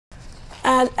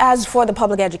And as for the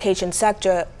public education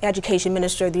sector, Education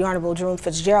Minister the Honorable Jerome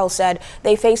Fitzgerald said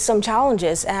they face some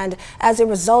challenges, and as a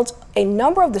result, a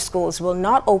number of the schools will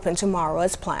not open tomorrow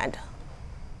as planned.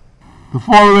 The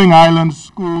following island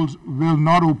schools will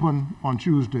not open on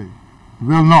Tuesday.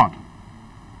 Will not.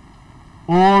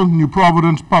 All New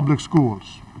Providence public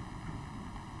schools.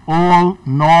 All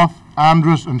North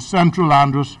Andros and Central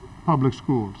Andros public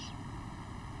schools.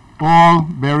 All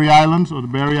Berry Islands or the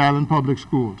Berry Island public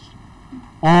schools.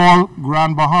 All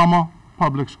Grand Bahama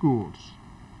public schools.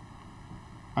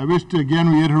 I wish to again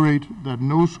reiterate that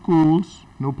no schools,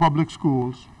 no public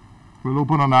schools, will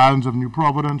open on the islands of New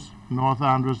Providence, North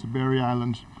Andros, the Berry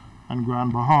Islands, and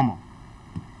Grand Bahama.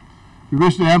 We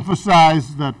wish to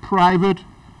emphasize that private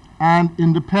and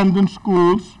independent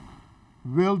schools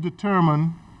will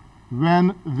determine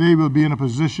when they will be in a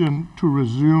position to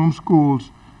resume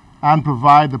schools and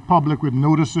provide the public with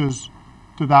notices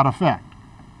to that effect.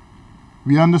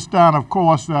 We understand, of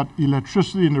course, that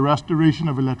electricity and the restoration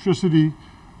of electricity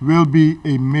will be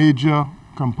a major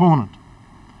component.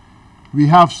 We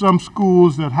have some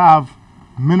schools that have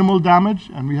minimal damage,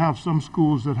 and we have some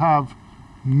schools that have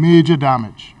major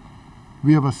damage.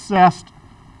 We have assessed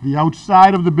the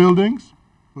outside of the buildings,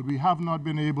 but we have not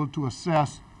been able to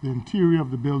assess the interior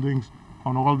of the buildings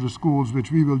on all the schools,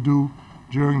 which we will do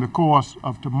during the course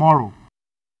of tomorrow.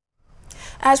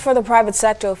 As for the private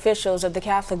sector, officials of the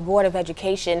Catholic Board of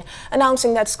Education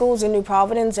announcing that schools in New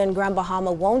Providence and Grand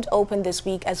Bahama won't open this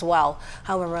week as well.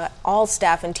 However, all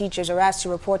staff and teachers are asked to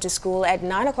report to school at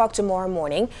 9 o'clock tomorrow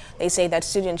morning. They say that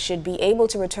students should be able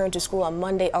to return to school on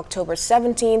Monday, October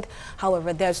 17th.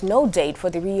 However, there's no date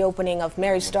for the reopening of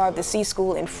Mary Star of the Sea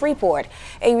School in Freeport.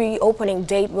 A reopening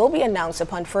date will be announced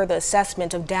upon further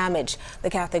assessment of damage. The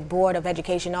Catholic Board of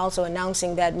Education also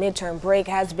announcing that midterm break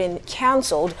has been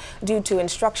canceled due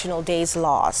to instructional days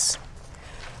loss.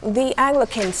 The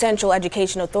Anglican Central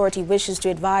Education Authority wishes to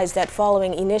advise that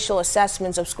following initial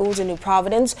assessments of schools in New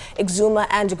Providence, Exuma,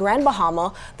 and Grand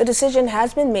Bahama, the decision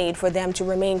has been made for them to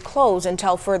remain closed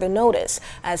until further notice.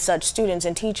 As such, students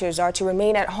and teachers are to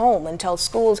remain at home until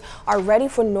schools are ready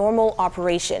for normal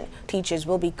operation. Teachers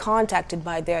will be contacted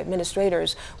by their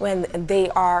administrators when they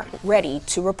are ready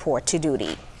to report to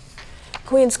duty.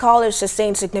 Queens College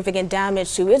sustained significant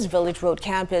damage to its Village Road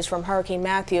campus from Hurricane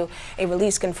Matthew. A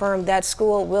release confirmed that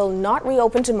school will not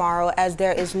reopen tomorrow as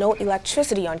there is no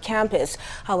electricity on campus.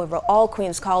 However, all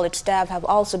Queens College staff have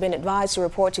also been advised to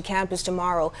report to campus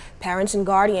tomorrow. Parents and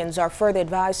guardians are further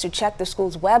advised to check the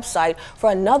school's website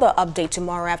for another update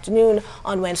tomorrow afternoon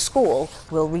on when school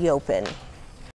will reopen.